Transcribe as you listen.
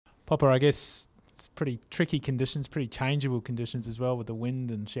Popper, I guess it's pretty tricky conditions, pretty changeable conditions as well, with the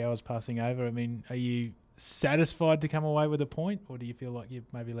wind and showers passing over. I mean, are you satisfied to come away with a point, or do you feel like you've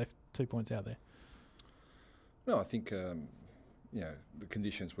maybe left 2 points out there? No, I think the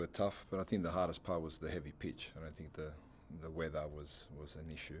conditions were tough, but I think the hardest part was the heavy pitch. I don't think the weather was an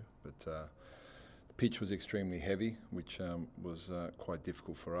issue, but the pitch was extremely heavy, which was quite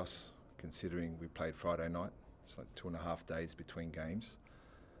difficult for us, considering we played Friday night. It's like 2.5 days between games.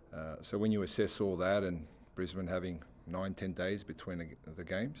 So when you assess all that, and Brisbane having 9-10 days between the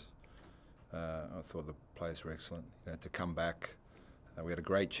games, I thought the players were excellent. To come back, we had a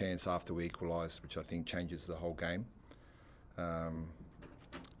great chance after we equalised, which I think changes the whole game.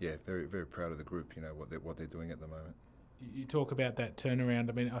 Very, very proud of the group. What they're doing at the moment. You talk about that turnaround.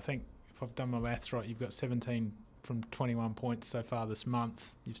 I mean, I think if I've done my maths right, you've got 17 from 21 points so far this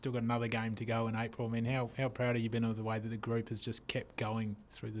month. You've still got another game to go in April. I mean, how proud have you been of the way that the group has just kept going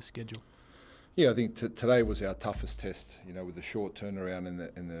through the schedule? Yeah, I think today was our toughest test. With the short turnaround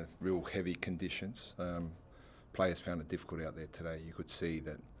and the real heavy conditions, players found it difficult out there today. You could see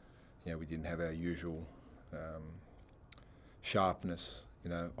that, we didn't have our usual sharpness,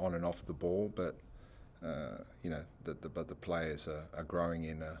 on and off the ball, but the players are growing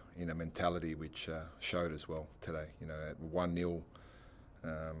in a mentality which showed as well today. At 1-0,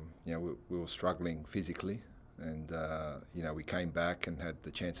 we were struggling physically, and we came back and had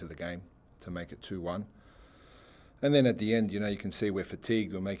the chance of the game to make it 2-1. And then at the end, you can see we're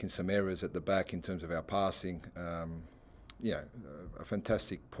fatigued. We're making some errors at the back in terms of our passing. A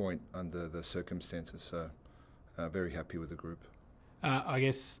fantastic point under the circumstances. So very happy with the group. I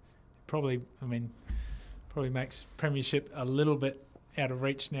guess probably makes premiership a little bit out of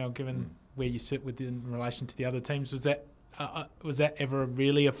reach now, given where you sit in relation to the other teams. Was that ever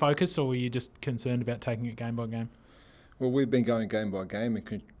really a focus, or were you just concerned about taking it game by game? Well, we've been going game by game and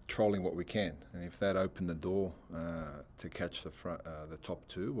controlling what we can, and if that opened the door to catch the top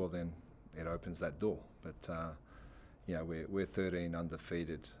two, well then it opens that door. But we're 13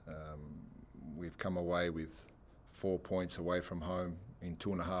 undefeated. We've come away with 4 points away from home in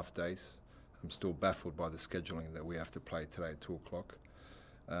 2.5 days. I'm still baffled by the scheduling that we have to play today at 2 o'clock.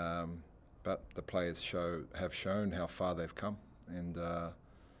 But the players have shown how far they've come, and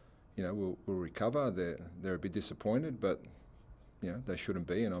we'll recover. They're a bit disappointed, but they shouldn't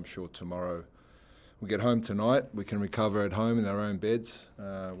be. And I'm sure tomorrow we get home tonight. We can recover at home in our own beds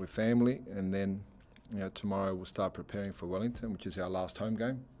with family, and then tomorrow we'll start preparing for Wellington, which is our last home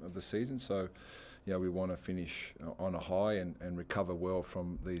game of the season. So. We want to finish on a high and recover well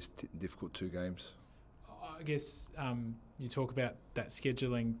from these difficult 2 games. I guess you talk about that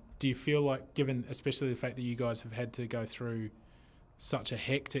scheduling. Do you feel like, given especially the fact that you guys have had to go through such a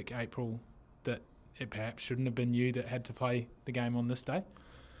hectic April, that it perhaps shouldn't have been you that had to play the game on this day?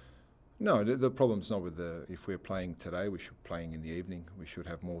 No, the problem's not with if we're playing today, we should be playing in the evening. We should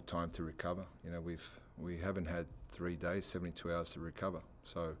have more time to recover. We haven't had 3 days, 72 hours to recover.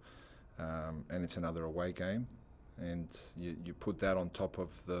 So. And it's another away game, and you put that on top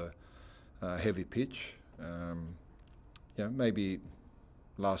of the heavy pitch. Maybe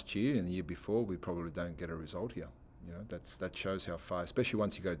last year and the year before we probably don't get a result here. That shows how far, especially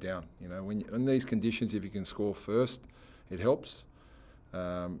once you go down. When in these conditions, if you can score first, it helps.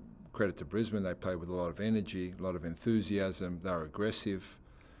 Credit to Brisbane, they play with a lot of energy, a lot of enthusiasm. They're aggressive.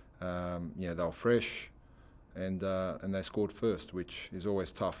 They were fresh. And they scored first, which is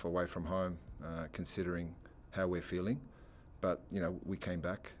always tough away from home, considering how we're feeling. But we came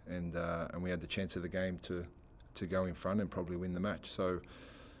back and we had the chance of the game to go in front and probably win the match. So,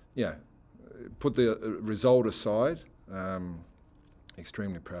 put the result aside,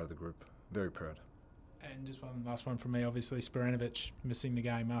 extremely proud of the group, very proud. And just one last one from me. Obviously, Sporanovic missing the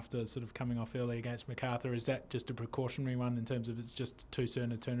game after sort of coming off early against MacArthur. Is that just a precautionary one in terms of it's just too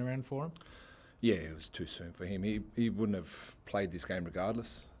soon a turnaround for him? Yeah, it was too soon for him. He wouldn't have played this game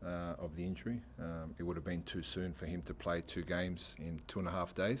regardless of the injury. It would have been too soon for him to play 2 games in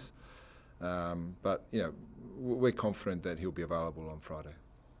 2.5 days. But, we're confident that he'll be available on Friday.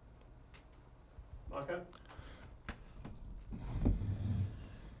 Marco?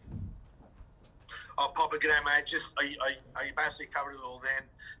 Papa, g'day, mate. Just are you basically covered it all then?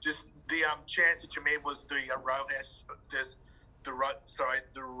 Just the chance that you made was the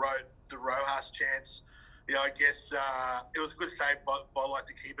Rojas chance. I guess it was a good save by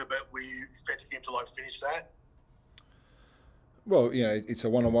the keeper, but were you expecting him to finish that? Well, it's a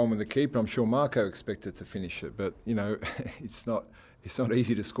one-on-one with the keeper. I'm sure Marco expected to finish it, but it's not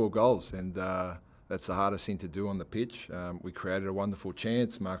easy to score goals, and that's the hardest thing to do on the pitch. We created a wonderful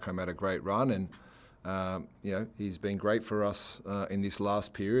chance. Marco made a great run, and He's been great for us in this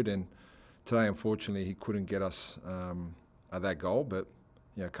last period, and today, unfortunately, he couldn't get us that goal. But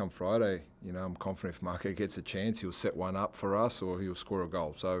come Friday, I'm confident if Marco gets a chance, he'll set one up for us or he'll score a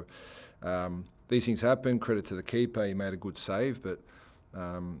goal. So these things happen. Credit to the keeper, he made a good save, but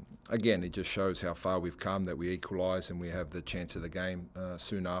again, it just shows how far we've come, that we equalise and we have the chance of the game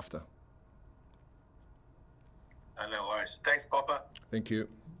soon after. No worries. Thanks, Papa. Thank you.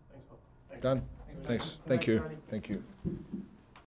 Thanks, Bob. Done. Thanks. Thank you. Thank you.